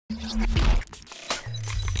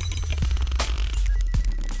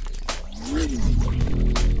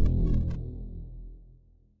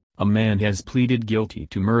A man has pleaded guilty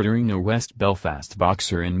to murdering a West Belfast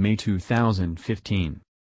boxer in May 2015.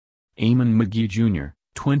 Eamonn Magee Jr,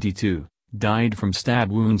 22, died from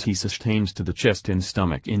stab wounds he sustained to the chest and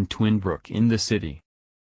stomach in Twinbrook in the city.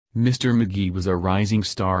 Mr. Magee was a rising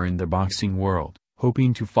star in the boxing world,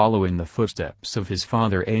 hoping to follow in the footsteps of his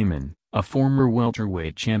father Eamonn, a former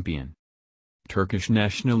welterweight champion. Turkish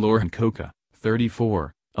national Orhan Koca,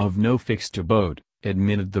 34, of no fixed abode,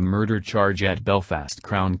 admitted the murder charge at Belfast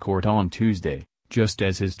Crown Court on Tuesday, just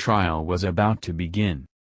as his trial was about to begin.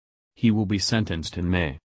 He will be sentenced in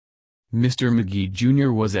May. Mr. Magee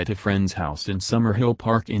Jr. was at a friend's house in Summerhill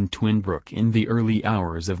Park in Twinbrook in the early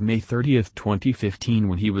hours of May 30, 2015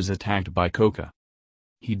 when he was attacked by Koca.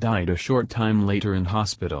 He died a short time later in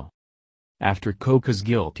hospital. After Koca's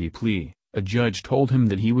guilty plea, a judge told him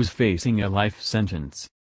that he was facing a life sentence.